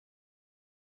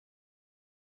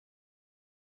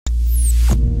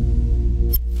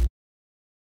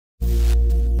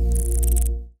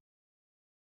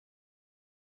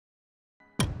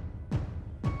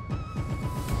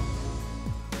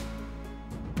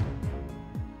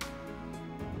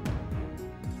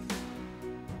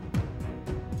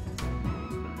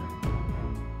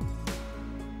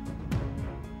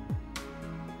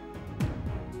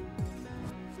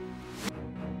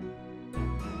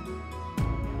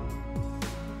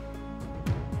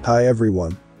Hi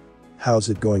everyone. How's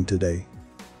it going today?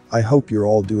 I hope you're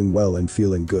all doing well and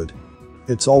feeling good.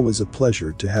 It's always a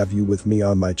pleasure to have you with me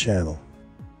on my channel.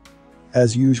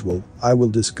 As usual, I will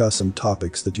discuss some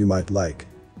topics that you might like.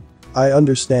 I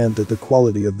understand that the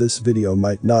quality of this video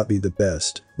might not be the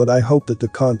best, but I hope that the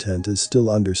content is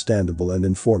still understandable and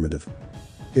informative.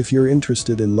 If you're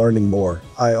interested in learning more,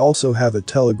 I also have a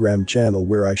Telegram channel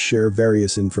where I share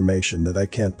various information that I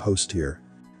can't post here.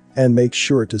 And make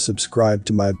sure to subscribe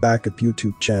to my backup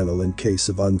YouTube channel in case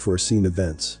of unforeseen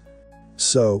events.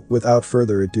 So, without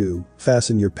further ado,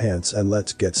 fasten your pants and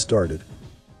let's get started.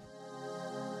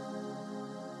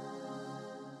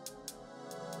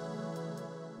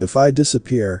 If I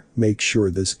disappear, make sure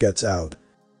this gets out.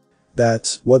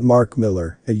 That's what Mark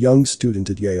Miller, a young student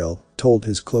at Yale, told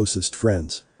his closest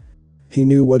friends. He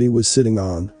knew what he was sitting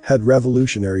on had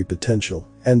revolutionary potential,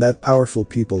 and that powerful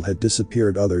people had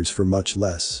disappeared others for much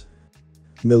less.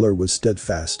 Miller was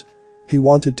steadfast. He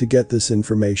wanted to get this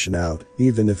information out,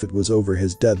 even if it was over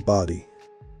his dead body.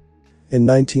 In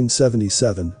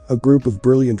 1977, a group of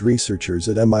brilliant researchers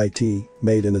at MIT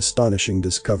made an astonishing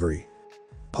discovery: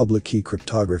 public key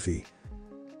cryptography.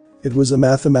 It was a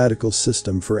mathematical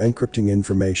system for encrypting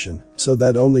information so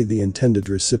that only the intended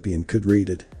recipient could read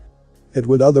it. It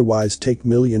would otherwise take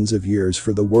millions of years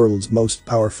for the world's most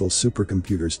powerful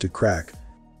supercomputers to crack.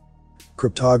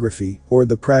 Cryptography, or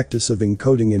the practice of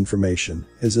encoding information,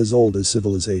 is as old as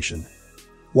civilization.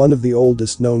 One of the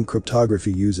oldest known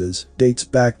cryptography uses dates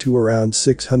back to around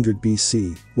 600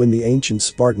 BC, when the ancient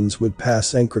Spartans would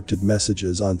pass encrypted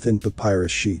messages on thin papyrus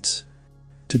sheets.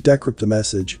 To decrypt a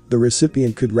message, the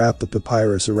recipient could wrap the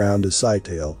papyrus around a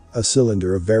cytail, a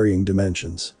cylinder of varying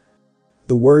dimensions.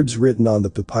 The words written on the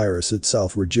papyrus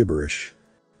itself were gibberish.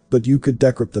 But you could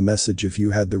decrypt the message if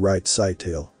you had the right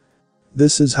cytail.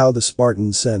 This is how the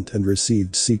Spartans sent and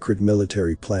received secret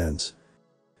military plans.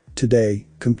 Today,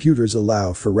 computers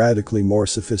allow for radically more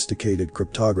sophisticated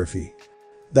cryptography.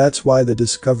 That's why the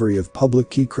discovery of public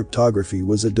key cryptography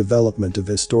was a development of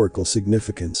historical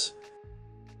significance.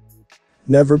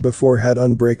 Never before had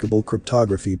unbreakable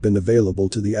cryptography been available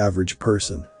to the average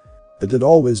person. It had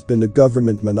always been a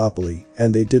government monopoly,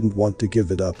 and they didn't want to give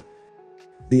it up.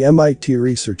 The MIT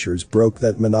researchers broke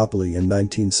that monopoly in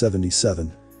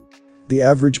 1977. The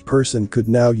average person could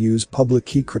now use public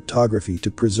key cryptography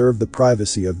to preserve the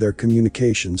privacy of their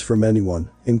communications from anyone,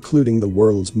 including the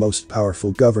world's most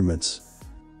powerful governments.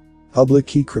 Public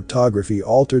key cryptography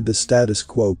altered the status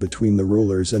quo between the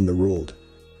rulers and the ruled.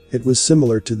 It was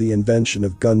similar to the invention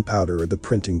of gunpowder or the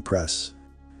printing press.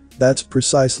 That's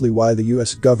precisely why the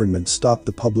US government stopped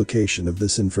the publication of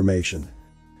this information.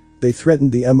 They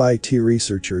threatened the MIT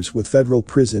researchers with federal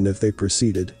prison if they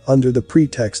proceeded, under the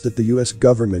pretext that the US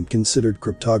government considered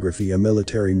cryptography a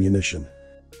military munition.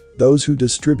 Those who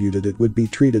distributed it would be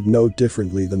treated no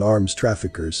differently than arms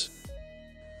traffickers.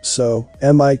 So,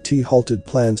 MIT halted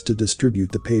plans to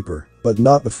distribute the paper, but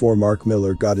not before Mark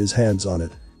Miller got his hands on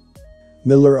it.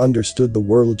 Miller understood the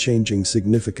world-changing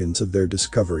significance of their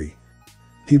discovery.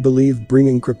 He believed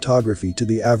bringing cryptography to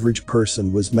the average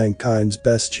person was mankind's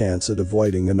best chance at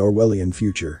avoiding an Orwellian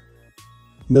future.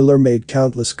 Miller made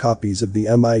countless copies of the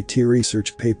MIT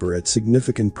research paper at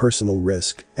significant personal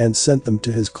risk and sent them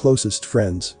to his closest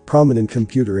friends, prominent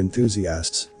computer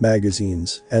enthusiasts,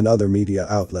 magazines, and other media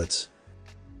outlets.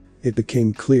 It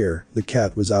became clear the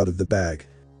cat was out of the bag.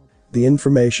 The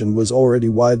information was already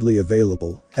widely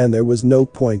available, and there was no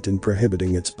point in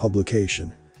prohibiting its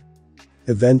publication.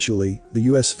 Eventually, the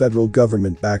US federal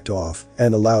government backed off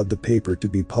and allowed the paper to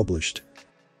be published.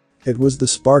 It was the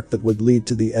spark that would lead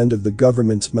to the end of the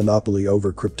government's monopoly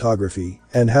over cryptography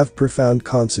and have profound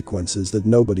consequences that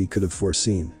nobody could have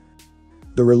foreseen.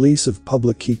 The release of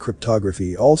public key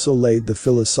cryptography also laid the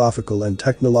philosophical and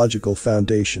technological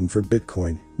foundation for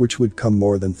Bitcoin, which would come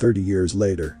more than 30 years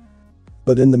later.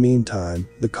 But in the meantime,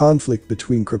 the conflict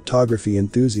between cryptography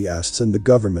enthusiasts and the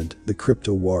government, the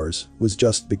crypto wars, was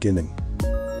just beginning.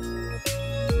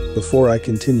 Before I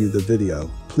continue the video,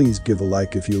 please give a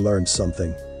like if you learned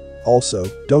something. Also,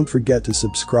 don't forget to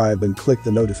subscribe and click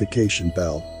the notification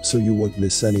bell so you won't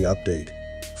miss any update.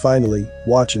 Finally,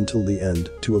 watch until the end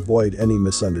to avoid any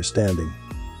misunderstanding.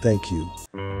 Thank you.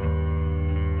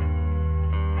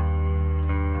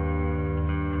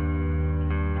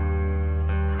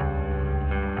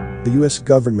 The US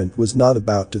government was not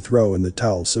about to throw in the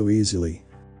towel so easily.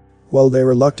 While they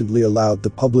reluctantly allowed the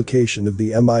publication of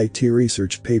the MIT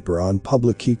research paper on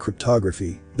public key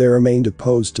cryptography, they remained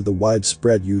opposed to the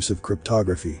widespread use of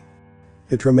cryptography.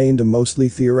 It remained a mostly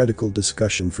theoretical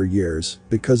discussion for years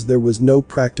because there was no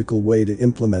practical way to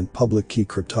implement public key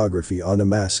cryptography on a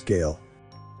mass scale.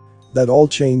 That all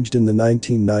changed in the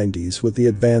 1990s with the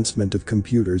advancement of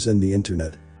computers and the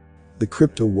internet. The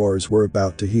crypto wars were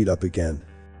about to heat up again.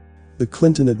 The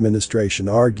Clinton administration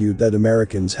argued that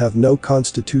Americans have no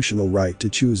constitutional right to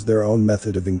choose their own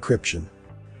method of encryption.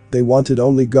 They wanted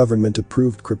only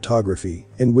government-approved cryptography,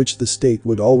 in which the state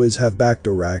would always have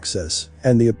backdoor access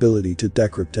and the ability to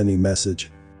decrypt any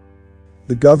message.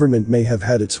 The government may have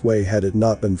had its way had it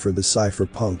not been for the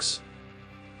cypherpunks.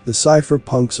 The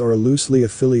cypherpunks are a loosely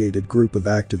affiliated group of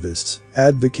activists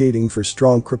advocating for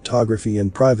strong cryptography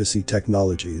and privacy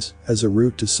technologies as a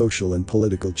route to social and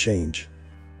political change.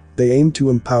 They aim to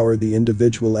empower the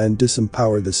individual and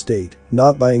disempower the state,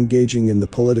 not by engaging in the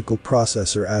political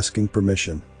process or asking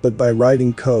permission, but by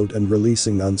writing code and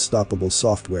releasing unstoppable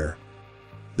software.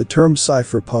 The term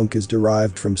cypherpunk is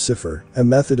derived from cipher, a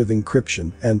method of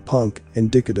encryption, and punk,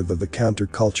 indicative of a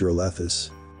countercultural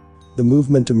ethos. The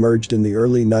movement emerged in the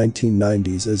early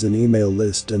 1990s as an email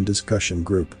list and discussion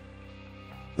group.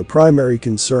 The primary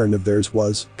concern of theirs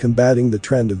was combating the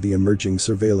trend of the emerging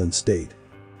surveillance state.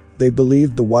 They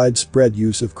believed the widespread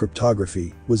use of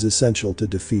cryptography was essential to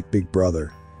defeat Big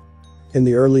Brother. In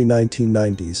the early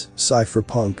 1990s,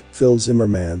 cypherpunk Phil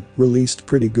Zimmermann released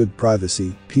Pretty Good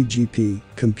Privacy (PGP),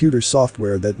 computer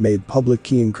software that made public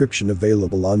key encryption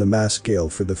available on a mass scale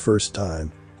for the first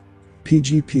time.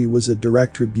 PGP was a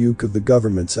direct rebuke of the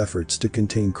government's efforts to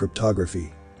contain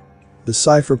cryptography. The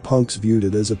cypherpunks viewed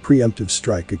it as a preemptive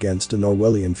strike against an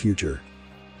Orwellian future.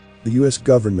 The US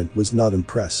government was not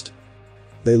impressed.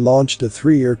 They launched a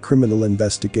 3-year criminal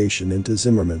investigation into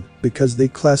Zimmermann because they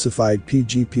classified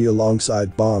PGP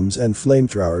alongside bombs and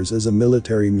flamethrowers as a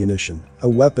military munition, a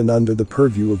weapon under the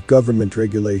purview of government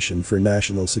regulation for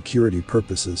national security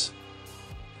purposes.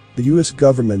 The US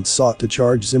government sought to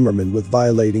charge Zimmermann with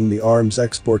violating the Arms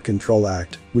Export Control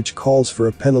Act, which calls for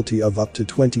a penalty of up to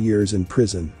 20 years in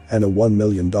prison and a $1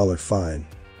 million fine.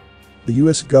 The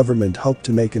US government hoped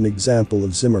to make an example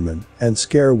of Zimmermann and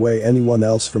scare away anyone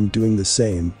else from doing the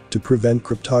same to prevent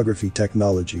cryptography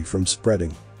technology from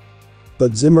spreading.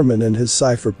 But Zimmermann and his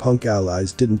cypherpunk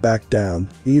allies didn't back down,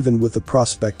 even with the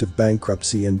prospect of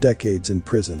bankruptcy and decades in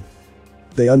prison.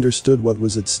 They understood what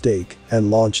was at stake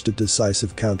and launched a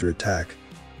decisive counterattack.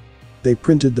 They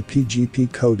printed the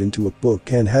PGP code into a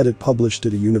book and had it published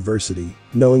at a university,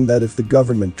 knowing that if the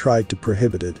government tried to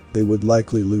prohibit it, they would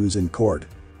likely lose in court.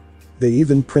 They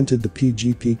even printed the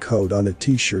PGP code on a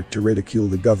t-shirt to ridicule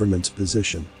the government's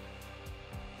position.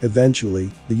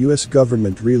 Eventually, the US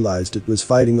government realized it was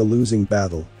fighting a losing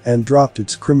battle and dropped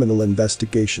its criminal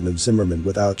investigation of Zimmermann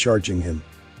without charging him.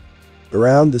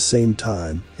 Around the same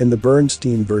time, in the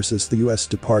Bernstein versus the US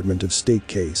Department of State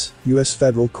case, US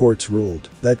federal courts ruled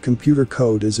that computer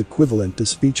code is equivalent to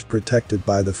speech protected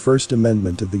by the First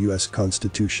Amendment of the US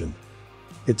Constitution.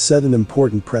 It set an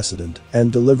important precedent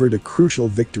and delivered a crucial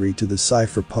victory to the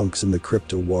cypherpunks in the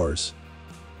crypto wars.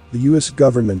 The US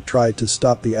government tried to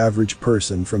stop the average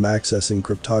person from accessing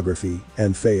cryptography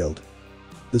and failed.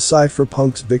 The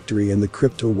cypherpunks' victory in the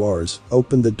crypto wars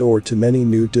opened the door to many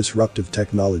new disruptive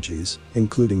technologies,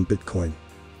 including Bitcoin.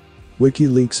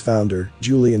 WikiLeaks founder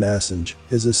Julian Assange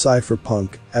is a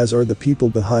cypherpunk, as are the people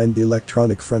behind the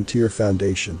Electronic Frontier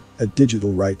Foundation, a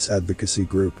digital rights advocacy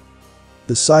group.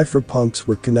 The cypherpunks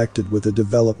were connected with the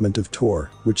development of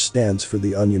Tor, which stands for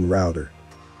the Onion Router.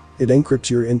 It encrypts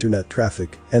your internet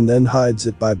traffic and then hides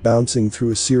it by bouncing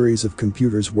through a series of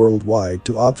computers worldwide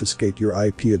to obfuscate your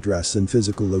IP address and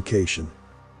physical location.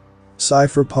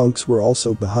 Cypherpunks were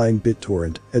also behind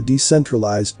BitTorrent, a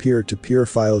decentralized peer-to-peer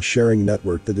file sharing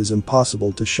network that is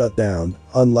impossible to shut down,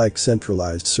 unlike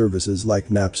centralized services like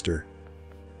Napster.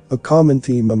 A common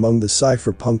theme among the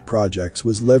cypherpunk projects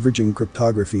was leveraging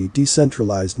cryptography,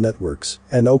 decentralized networks,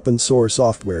 and open-source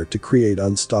software to create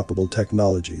unstoppable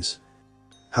technologies.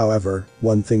 However,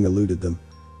 one thing eluded them: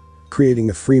 creating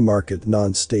a free market,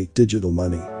 non-state digital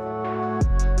money.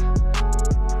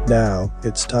 Now,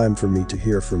 it's time for me to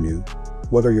hear from you.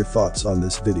 What are your thoughts on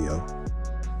this video?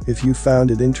 If you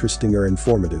found it interesting or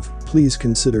informative, please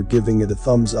consider giving it a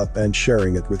thumbs up and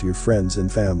sharing it with your friends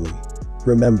and family.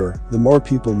 Remember, the more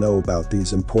people know about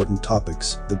these important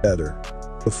topics, the better.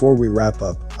 Before we wrap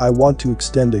up, I want to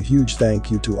extend a huge thank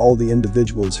you to all the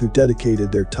individuals who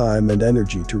dedicated their time and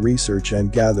energy to research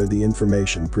and gather the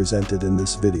information presented in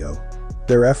this video.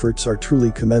 Their efforts are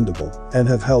truly commendable and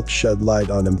have helped shed light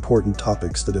on important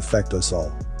topics that affect us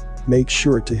all. Make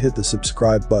sure to hit the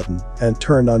subscribe button and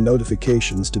turn on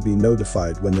notifications to be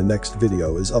notified when the next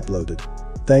video is uploaded.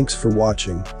 Thanks for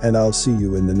watching, and I'll see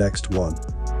you in the next one.